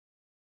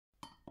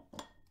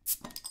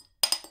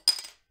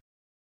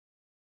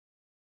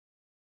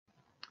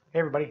Hey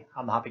everybody,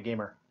 I'm the Hoppy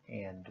Gamer,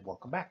 and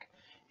welcome back.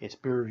 It's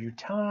beer review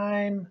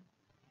time,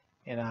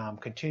 and I'm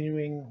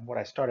continuing what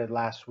I started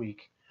last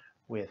week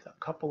with a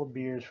couple of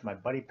beers for my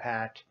buddy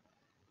Pat,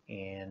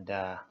 and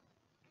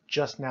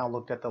just now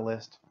looked at the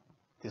list.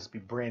 This will be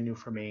brand new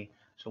for me,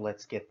 so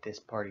let's get this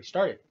party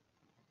started.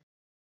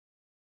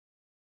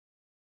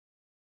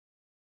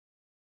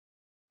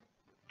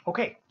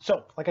 Okay,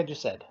 so like I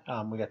just said,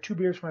 we got two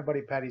beers for my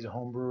buddy Pat. He's a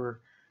home brewer,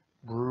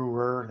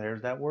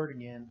 there's that word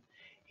again,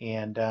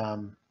 and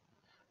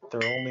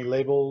they're only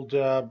labeled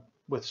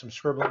with some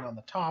scribbling on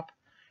the top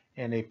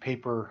and a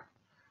paper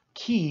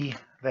key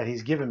that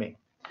he's given me.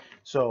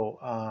 So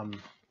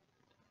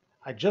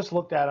I just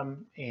looked at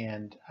them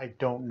and I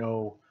don't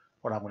know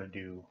what I'm going to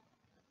do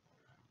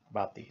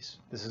about these.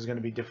 This is going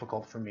to be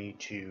difficult for me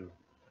to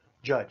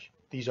judge.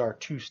 These are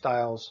two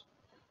styles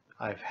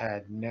I've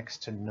had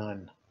next to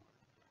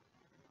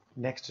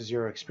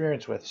zero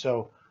experience with.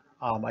 So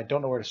I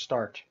don't know where to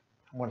start.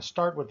 I'm going to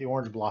start with the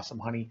Orange Blossom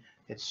Honey.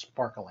 It's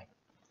sparkling.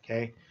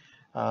 Okay.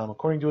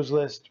 According to his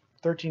list,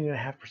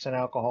 13.5%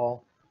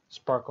 alcohol,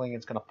 sparkling.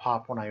 It's going to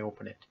pop when I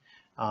open it.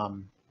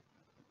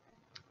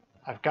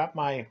 I've got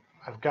my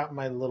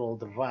little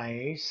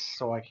device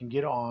so I can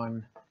get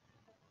on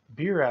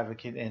Beer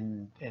Advocate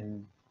and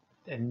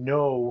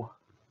know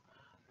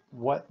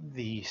what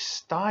the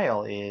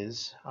style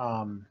is,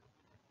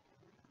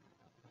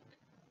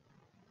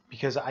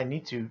 because I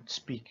need to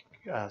speak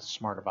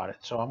smart about it.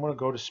 So I'm going to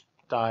go to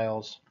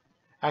styles.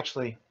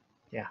 Actually,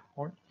 yeah,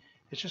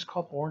 it's just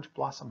called Orange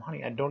Blossom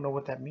Honey. I don't know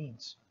what that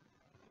means.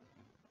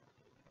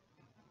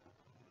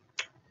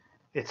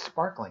 It's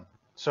sparkling.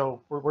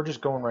 So we're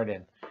just going right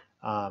in.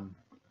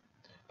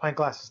 Pint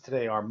glasses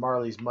today are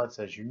Marley's Mutts,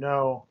 as you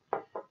know.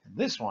 And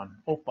this one,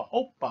 Opa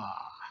Opa,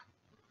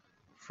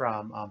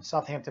 from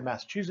Southampton,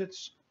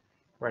 Massachusetts,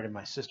 right in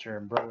my sister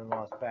and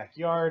brother-in-law's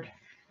backyard.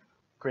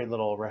 Great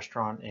little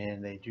restaurant,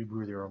 and they do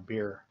brew their own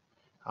beer.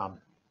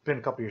 Been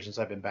a couple years since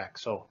I've been back.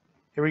 So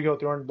here we go with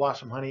the Orange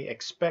Blossom Honey.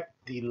 Expect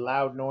the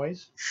loud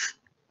noise.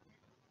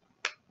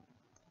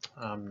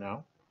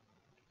 No.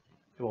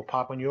 It will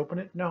pop when you open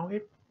it. No,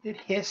 it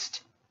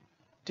hissed.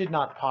 Did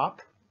not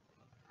pop.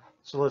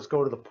 So let's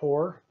go to the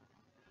pour.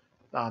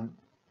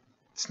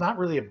 It's not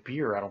really a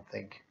beer, I don't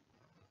think.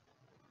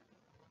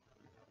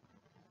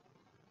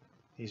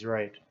 He's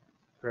right.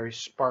 Very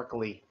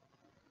sparkly.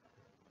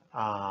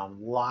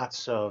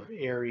 Lots of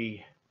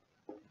airy.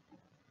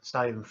 It's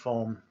not even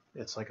foam.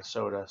 It's like a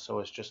soda, so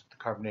it's just the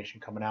carbonation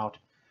coming out.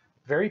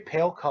 Very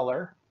pale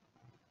color.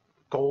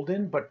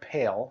 Golden, but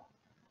pale.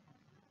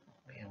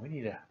 Man,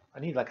 I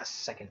need like a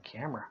second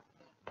camera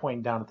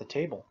pointing down at the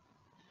table.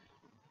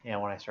 Yeah,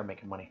 when I start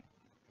making money.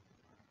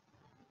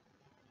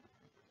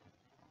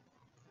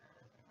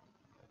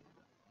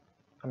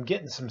 I'm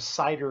getting some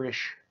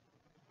ciderish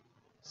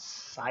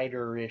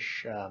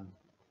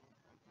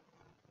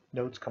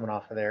notes coming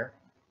off of there.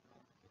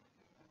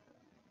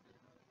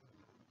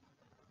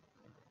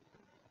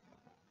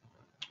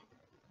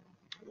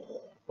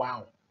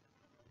 Wow.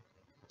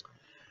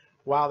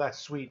 Wow, that's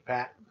sweet,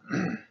 Pat.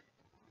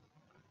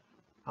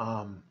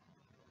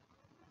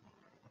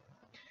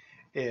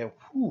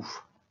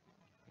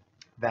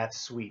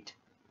 That's sweet.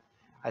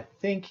 I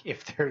think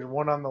if there's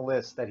one on the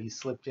list that he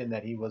slipped in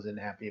that he wasn't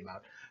happy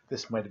about,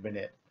 this might have been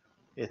it.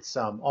 It's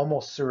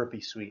almost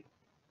syrupy sweet.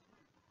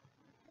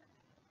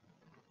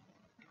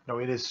 No,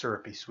 it is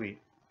syrupy sweet.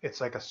 It's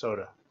like a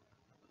soda.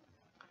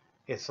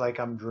 It's like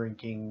I'm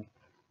drinking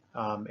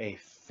a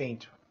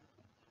faint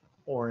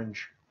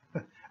orange,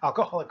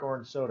 alcoholic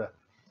orange soda.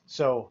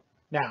 So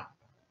now,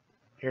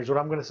 here's what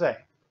I'm going to say.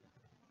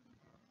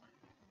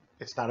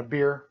 It's not a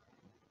beer,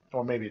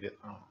 or maybe it is.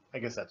 Oh, I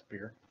guess that's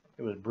beer.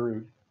 It was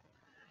brewed.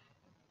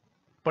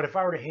 But if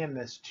I were to hand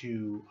this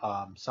to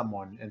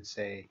someone and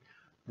say,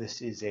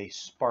 this is a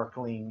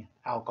sparkling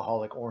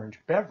alcoholic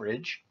orange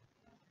beverage,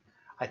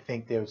 I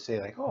think they would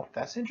say like, oh,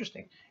 that's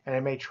interesting. And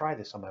I may try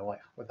this on my wife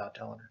without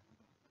telling her.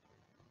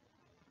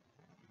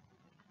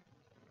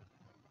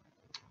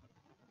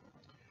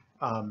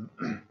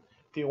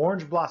 The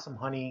Orange Blossom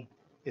Honey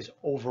is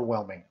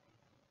overwhelming.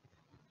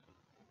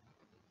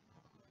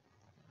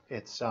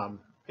 It's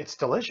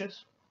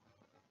delicious,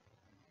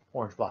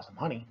 Orange Blossom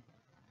Honey,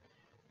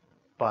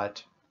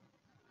 but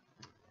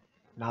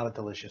not a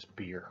delicious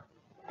beer.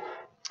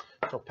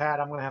 So Pat,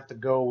 I'm going to have to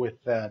go with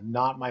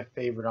not my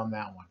favorite on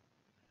that one.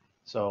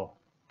 So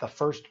the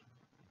first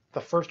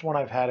one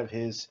I've had of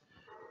his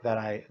that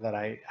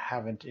I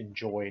haven't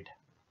enjoyed.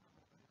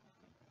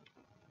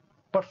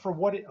 But for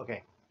what it,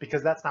 okay,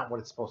 because that's not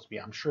what it's supposed to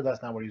be. I'm sure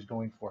that's not what he was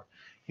going for.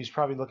 He's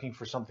probably looking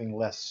for something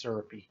less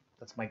syrupy.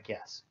 That's my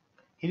guess.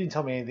 He didn't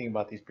tell me anything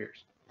about these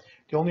beers.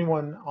 The only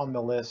one on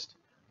the list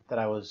that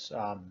I was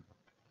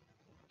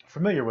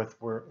familiar with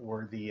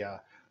were the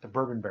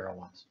bourbon barrel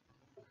ones,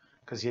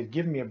 because he had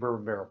given me a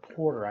bourbon barrel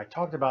porter. I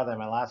talked about that in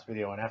my last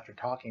video, and after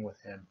talking with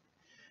him,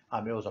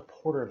 it was a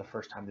porter the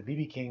first time. The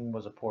BB King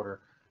was a porter.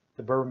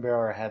 The bourbon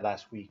barrel I had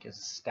last week is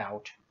a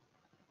stout.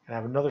 And I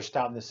have another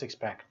stout in the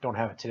 6-pack. Don't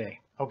have it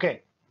today.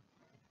 Okay.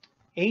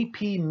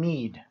 AP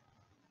Mead.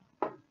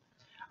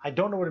 I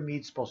don't know what a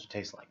mead's supposed to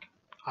taste like.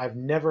 I've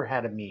never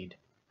had a mead.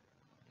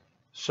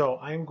 So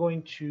I'm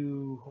going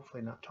to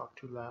hopefully not talk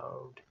too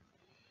loud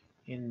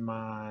in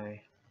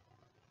my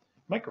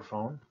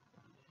microphone.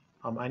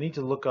 I need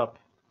to look up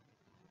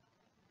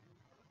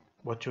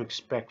what to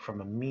expect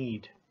from a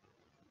mead.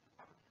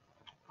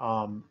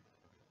 I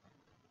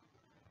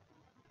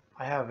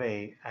have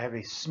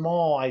a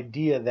small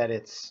idea that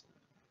it's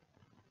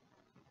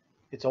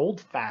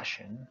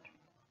old-fashioned.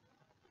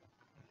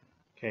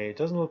 Okay, it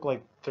doesn't look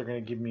like they're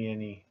going to give me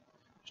any.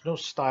 There's no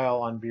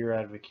style on Beer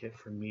Advocate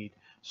for mead.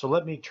 So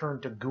let me turn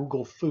to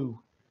Google Foo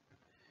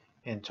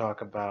and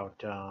talk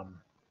about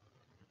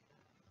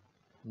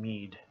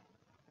mead.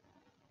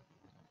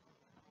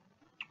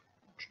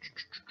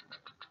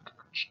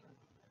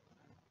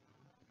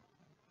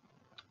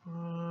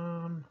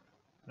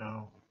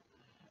 No,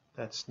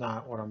 that's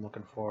not what I'm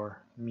looking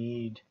for.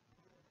 Mead,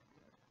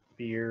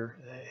 beer.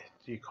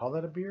 Do you call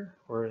that a beer?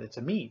 Or it's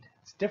a mead?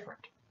 It's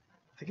different.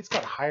 I think it's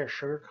got higher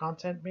sugar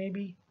content,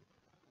 maybe.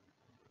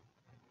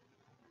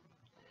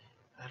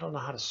 I don't know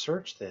how to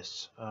search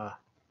this.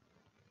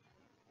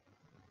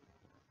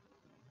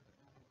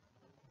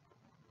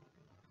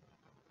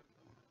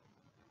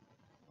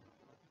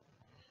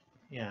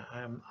 Yeah,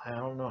 I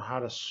don't know how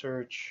to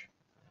search.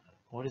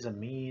 What is a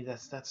mead?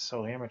 That's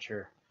so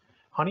amateur.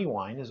 Honey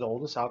wine is the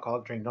oldest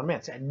alcoholic drink known to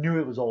man. See, I knew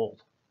it was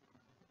old.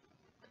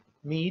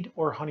 Mead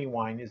or honey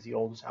wine is the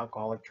oldest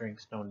alcoholic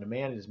drinks known to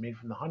man. It is made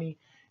from the honey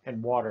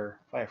and water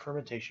via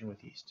fermentation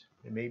with yeast.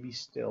 It may be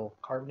still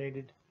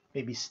carbonated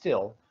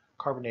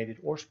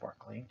or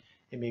sparkling.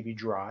 It may be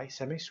dry,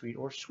 semi-sweet,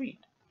 or sweet.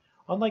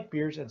 Unlike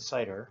beers and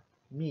cider,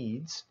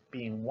 meads,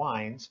 being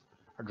wines,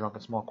 are drunk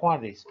in small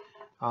quantities.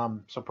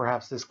 So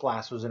perhaps this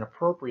glass was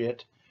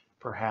inappropriate.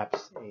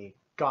 Perhaps a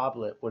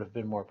goblet would have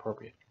been more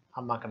appropriate.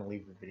 I'm not going to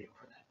leave the video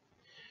for that.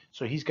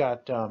 So he's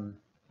got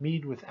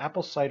mead with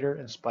apple cider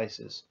and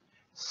spices.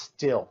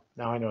 Still,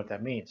 now I know what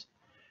that means.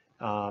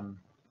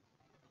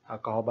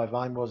 Alcohol by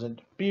volume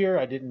wasn't beer.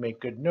 I didn't make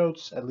good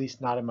notes, at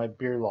least not in my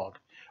beer log.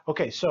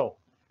 Okay, so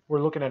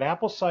we're looking at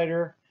apple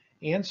cider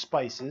and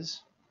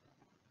spices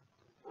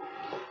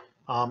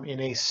in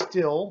a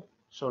still,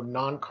 so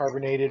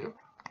non-carbonated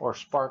or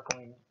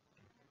sparkling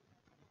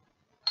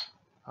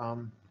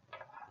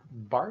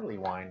barley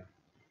wine.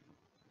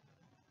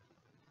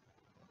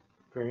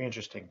 Very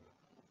interesting.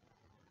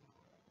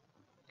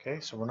 Okay,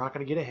 so we're not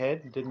going to get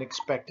ahead. Didn't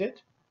expect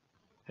it,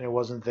 and it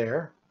wasn't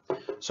there.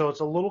 So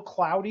it's a little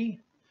cloudy,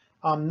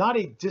 not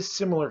a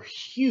dissimilar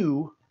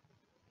hue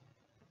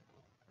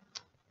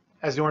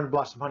as the Orange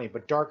Blossom Honey,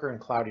 but darker and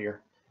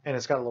cloudier, and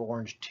it's got a little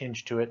orange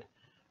tinge to it.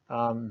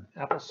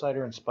 Apple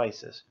cider and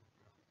spices.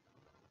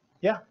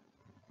 Yeah,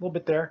 a little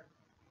bit there.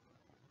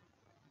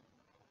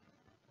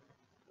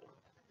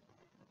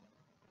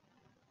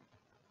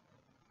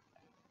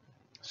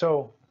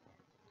 So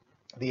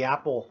the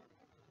apple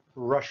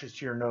rushes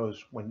to your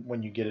nose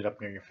when you get it up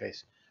near your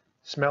face.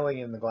 Smelling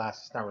in the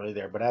glass, it's not really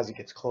there, but as it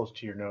gets close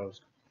to your nose,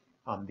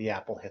 the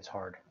apple hits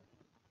hard.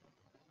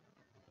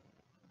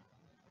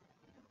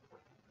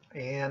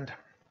 And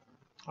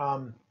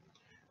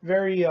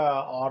very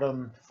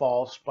autumn,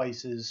 fall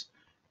spices.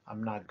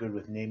 I'm not good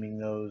with naming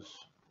those.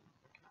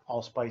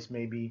 Allspice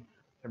maybe.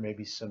 There may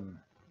be some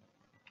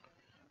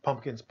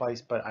pumpkin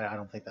spice, but I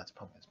don't think that's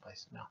pumpkin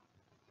spice, no.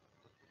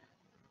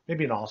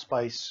 Maybe an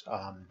allspice,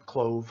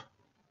 clove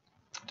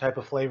type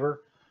of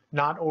flavor.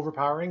 Not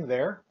overpowering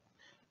there.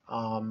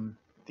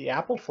 The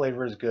apple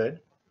flavor is good.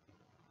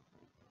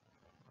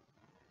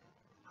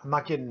 I'm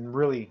not getting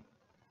really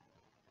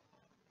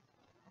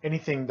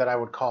anything that I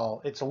would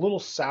call, it's a little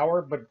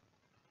sour, but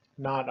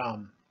not,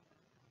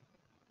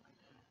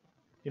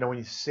 you know, when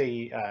you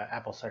say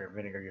apple cider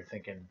vinegar, you're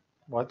thinking,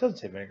 well, it doesn't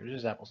say vinegar, it's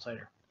just apple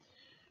cider.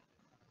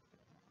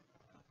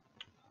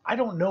 I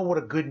don't know what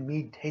a good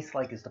mead tastes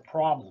like is the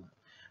problem,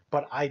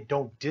 but I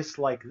don't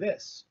dislike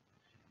this.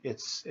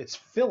 It's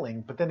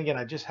filling, but then again,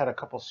 I just had a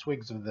couple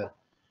swigs of the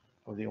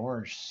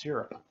orange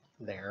syrup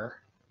there.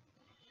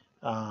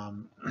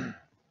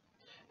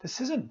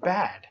 This isn't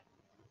bad.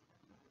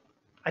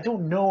 I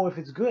don't know if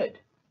it's good.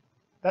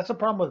 That's the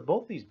problem with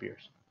both these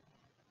beers.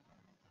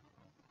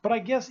 But I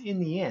guess in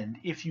the end,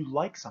 if you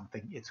like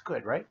something, it's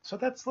good, right? So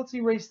let's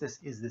erase this.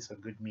 Is this a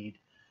good mead?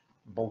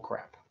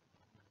 Bullcrap.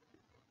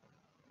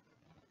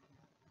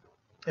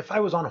 If I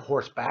was on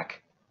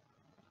horseback,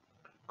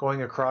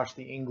 going across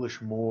the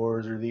English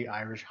moors or the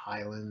Irish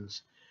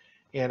Highlands,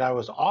 and I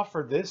was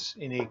offered this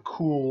in a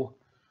cool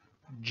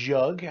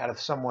jug out of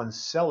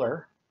someone's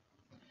cellar,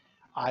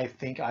 I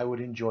think I would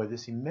enjoy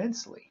this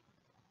immensely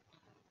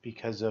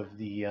because of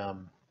the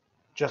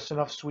just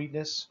enough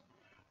sweetness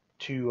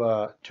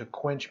to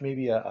quench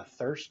maybe a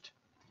thirst,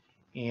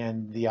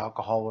 and the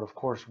alcohol would of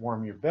course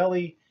warm your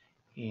belly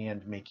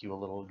and make you a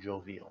little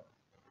jovial.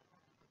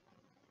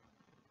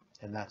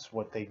 And that's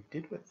what they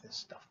did with this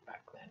stuff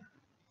back then.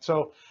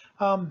 So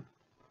I'm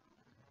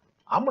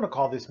going to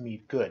call this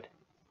mead good.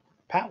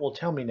 Pat will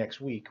tell me next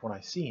week when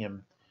I see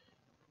him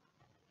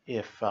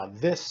if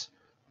this,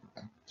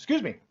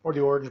 excuse me, or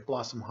the Orange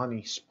Blossom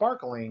Honey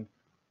Sparkling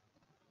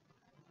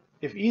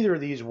if either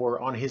of these were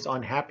on his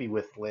unhappy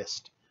with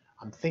list,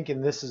 I'm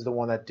thinking this is the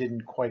one that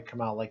didn't quite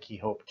come out like he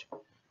hoped.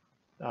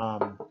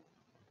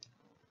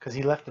 Because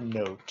he left a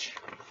note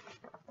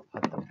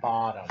at the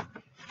bottom.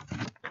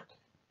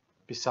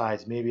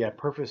 Besides, maybe I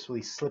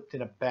purposefully slipped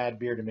in a bad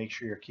beer to make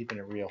sure you're keeping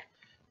it real.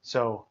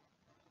 So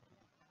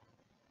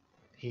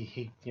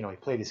he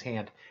played his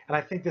hand, and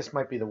I think this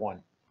might be the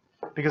one,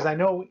 because I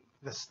know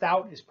the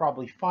stout is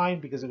probably fine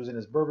because it was in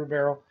his bourbon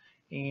barrel,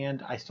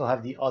 and I still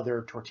have the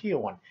other tortilla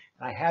one,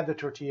 and I had the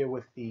tortilla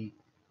with the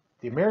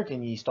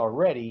American yeast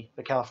already,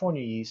 the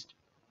California yeast.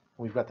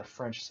 We've got the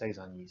French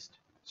Saison yeast,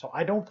 so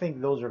I don't think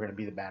those are going to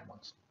be the bad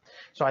ones.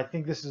 So I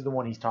think this is the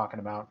one he's talking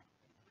about,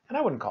 and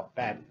I wouldn't call it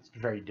bad. It's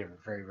very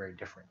different, very, very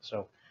different.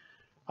 So,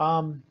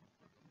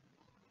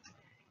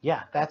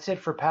 yeah, that's it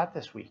for Pat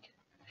this week.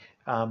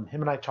 Him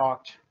and I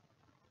talked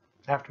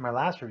after my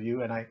last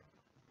review, and I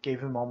gave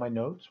him all my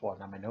notes. Well,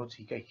 not my notes.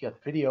 He got the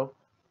video,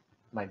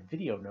 my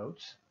video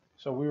notes.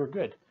 So we were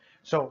good.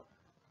 So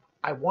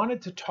I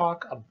wanted to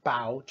talk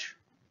about,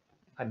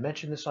 I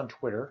mentioned this on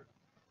Twitter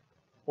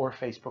or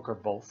Facebook or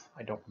both.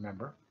 I don't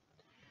remember.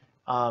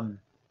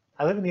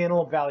 I live in the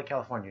Antelope Valley,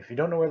 California. If you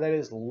don't know where that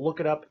is, look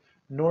it up.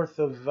 North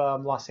of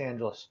Los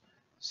Angeles,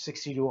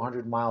 60 to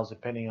 100 miles,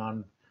 depending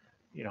on,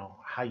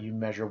 how you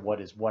measure what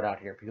is what out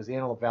here. Because the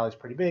Antelope Valley is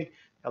pretty big,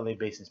 LA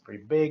Basin is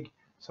pretty big.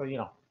 So,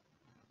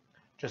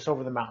 just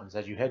over the mountains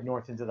as you head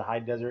north into the high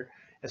desert.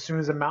 As soon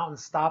as the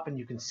mountains stop and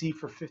you can see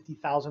for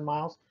 50,000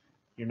 miles,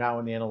 you're now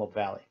in the Antelope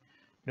Valley.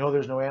 No,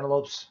 there's no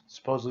antelopes.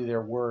 Supposedly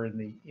there were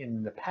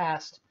in the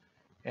past,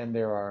 and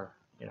there are,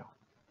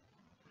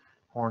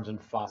 horns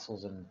and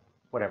fossils and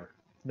whatever.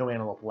 No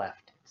antelope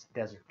left. It's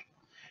desert.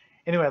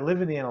 Anyway, I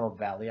live in the Antelope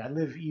Valley. I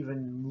live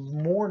even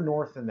more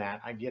north than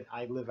that.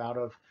 I live out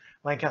of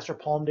Lancaster.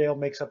 Palmdale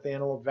makes up the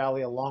Antelope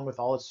Valley, along with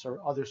all its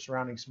other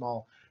surrounding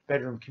small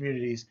bedroom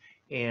communities,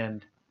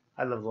 and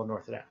I live a little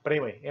north of that. But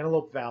anyway,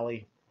 Antelope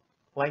Valley,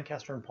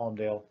 Lancaster and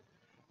Palmdale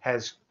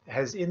has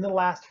in the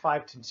last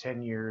 5 to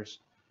 10 years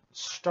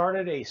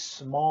started a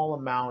small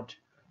amount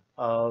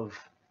of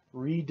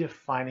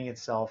redefining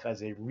itself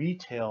as a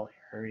retail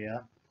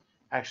area.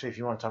 Actually, if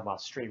you want to talk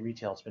about straight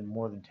retail, it's been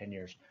more than 10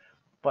 years.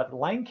 But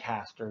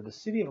Lancaster, the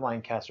city of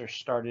Lancaster,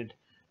 started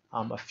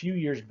a few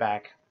years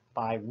back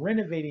by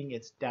renovating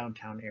its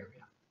downtown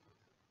area.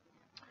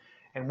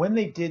 And when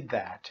they did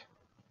that,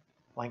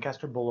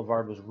 Lancaster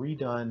Boulevard was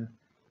redone.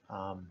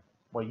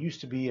 What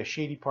used to be a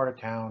shady part of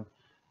town,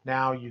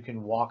 now you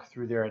can walk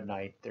through there at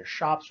night. There's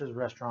shops, there's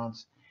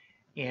restaurants,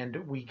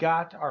 and we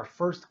got our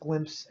first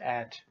glimpse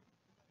at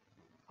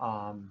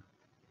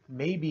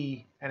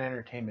maybe an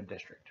entertainment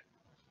district.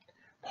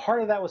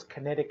 Part of that was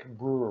Kinetic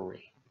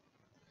Brewery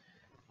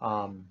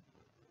and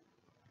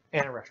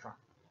a restaurant.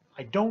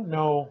 I don't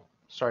know.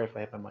 Sorry if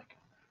I hit my mic.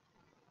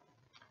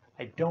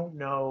 I don't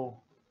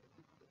know.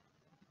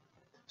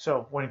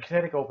 So when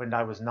Kinetic opened,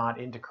 I was not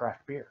into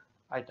craft beer.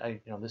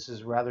 This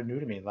is rather new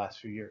to me the last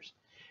few years.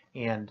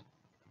 And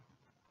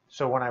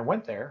so when I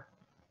went there,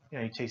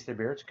 you taste their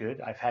beer, it's good.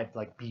 I've had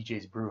like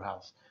BJ's Brew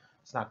House.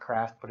 It's not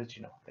craft, but it's,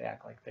 they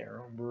act like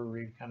their own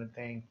brewery kind of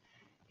thing.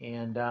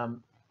 And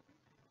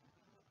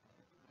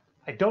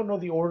I don't know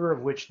the order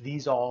of which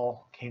these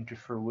all came to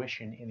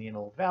fruition in the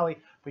Antelope Valley,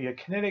 but you had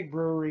Kinetic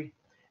Brewery,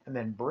 and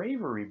then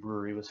Bravery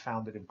Brewery was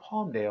founded in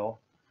Palmdale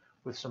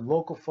with some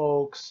local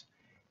folks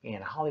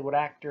and a Hollywood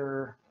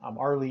actor,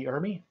 R. Lee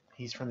Ermey.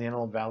 He's from the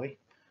Antelope Valley.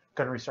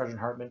 Gunnery Sergeant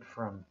Hartman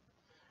from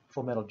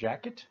Full Metal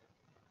Jacket.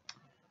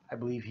 I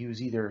believe he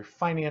was either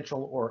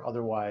financial or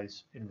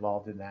otherwise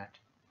involved in that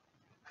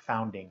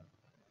founding.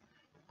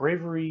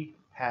 Bravery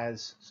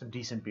has some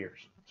decent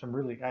beers.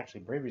 Bravery's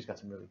got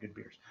some really good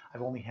beers.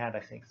 I've only had,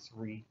 I think,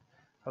 3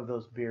 of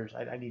those beers.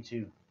 I need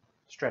to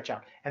stretch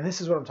out. And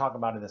this is what I'm talking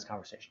about in this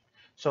conversation.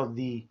 So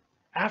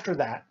after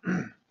that,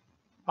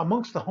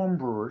 amongst the home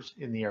brewers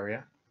in the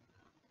area,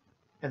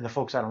 and the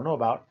folks I don't know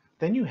about,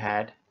 then you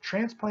had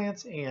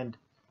Transplants and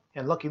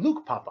Lucky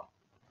Luke pop up,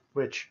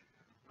 which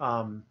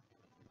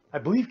I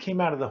believe came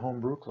out of the home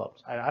brew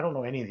clubs. I don't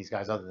know any of these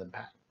guys other than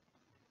Pat.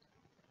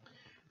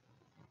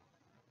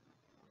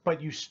 But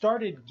you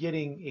started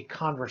getting a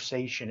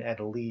conversation,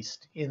 at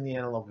least in the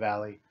Antelope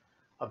Valley,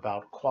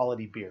 about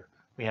quality beer.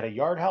 We had a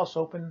Yard House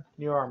open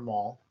near our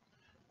mall,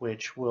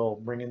 which will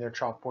bring in their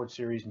chalkboard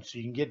series, and so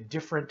you can get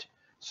different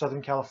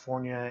Southern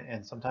California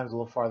and sometimes a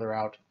little farther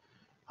out.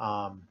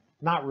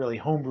 Not really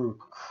homebrew,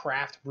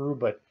 craft brew,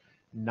 but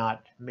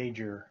not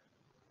major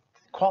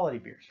quality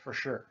beers for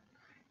sure.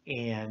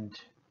 And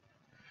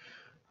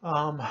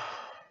a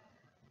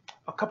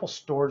couple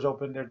stores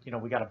opened there.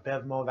 We got a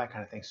Bevmo, that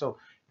kind of thing. So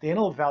the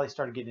Antelope Valley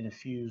started getting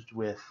infused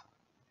with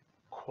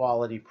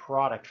quality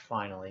product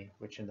finally,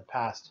 which in the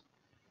past,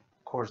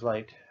 Coors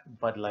Light,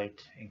 Bud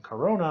Light, and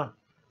Corona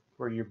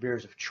were your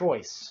beers of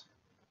choice.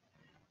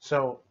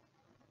 So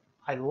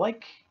I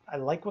like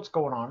what's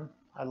going on.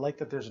 I like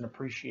that there's an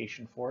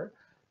appreciation for it.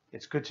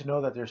 It's good to know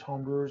that there's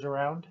home brewers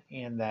around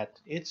and that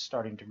it's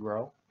starting to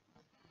grow.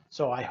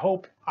 So I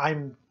hope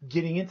I'm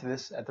getting into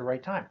this at the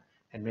right time,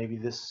 and maybe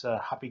this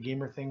Hoppy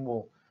Gamer thing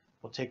will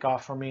take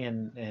off for me,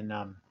 and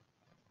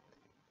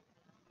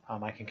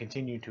I can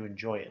continue to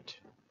enjoy it.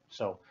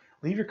 So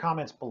leave your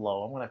comments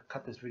below. I'm going to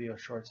cut this video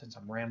short since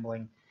I'm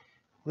rambling.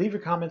 Leave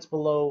your comments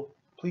below.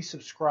 Please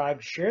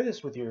subscribe. Share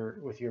this with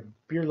your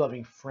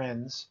beer-loving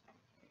friends.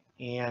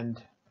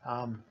 And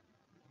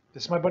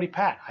this is my buddy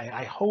Pat.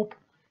 I hope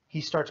he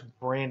starts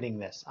branding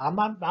this. I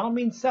don't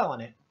mean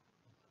selling it,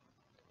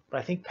 but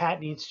I think Pat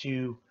needs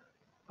to,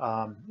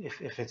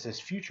 if it's his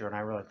future, and I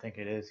really think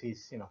it is.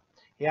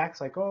 He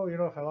acts like, oh,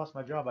 if I lost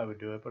my job, I would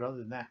do it. But other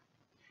than that,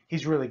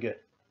 he's really good,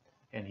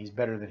 and he's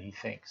better than he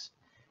thinks.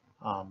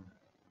 So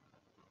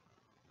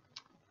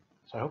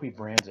I hope he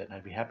brands it, and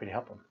I'd be happy to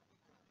help him.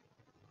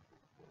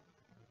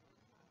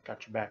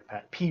 Got your back,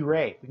 Pat. P.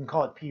 Ray. We can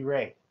call it P.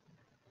 Ray.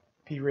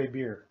 P. Ray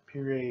Beer. P.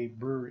 Ray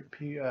Brewery.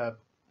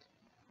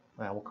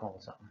 Well, we'll call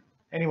it something.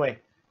 Anyway,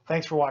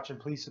 thanks for watching.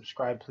 Please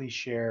subscribe. Please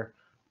share.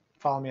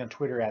 Follow me on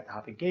Twitter at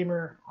Hoppy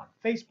Gamer. On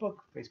Facebook,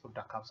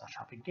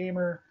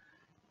 facebook.com/HoppyGamer.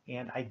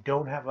 And I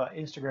don't have an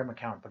Instagram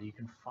account, but you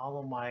can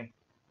follow my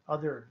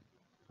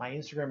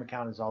Instagram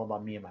account is all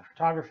about me and my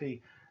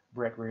photography.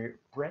 Brett Weir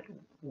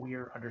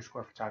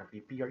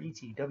 _photography. BRETWEIR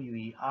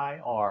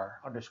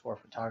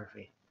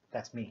 _photography.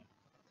 That's me.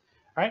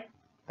 All right.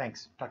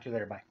 Thanks. Talk to you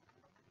later. Bye.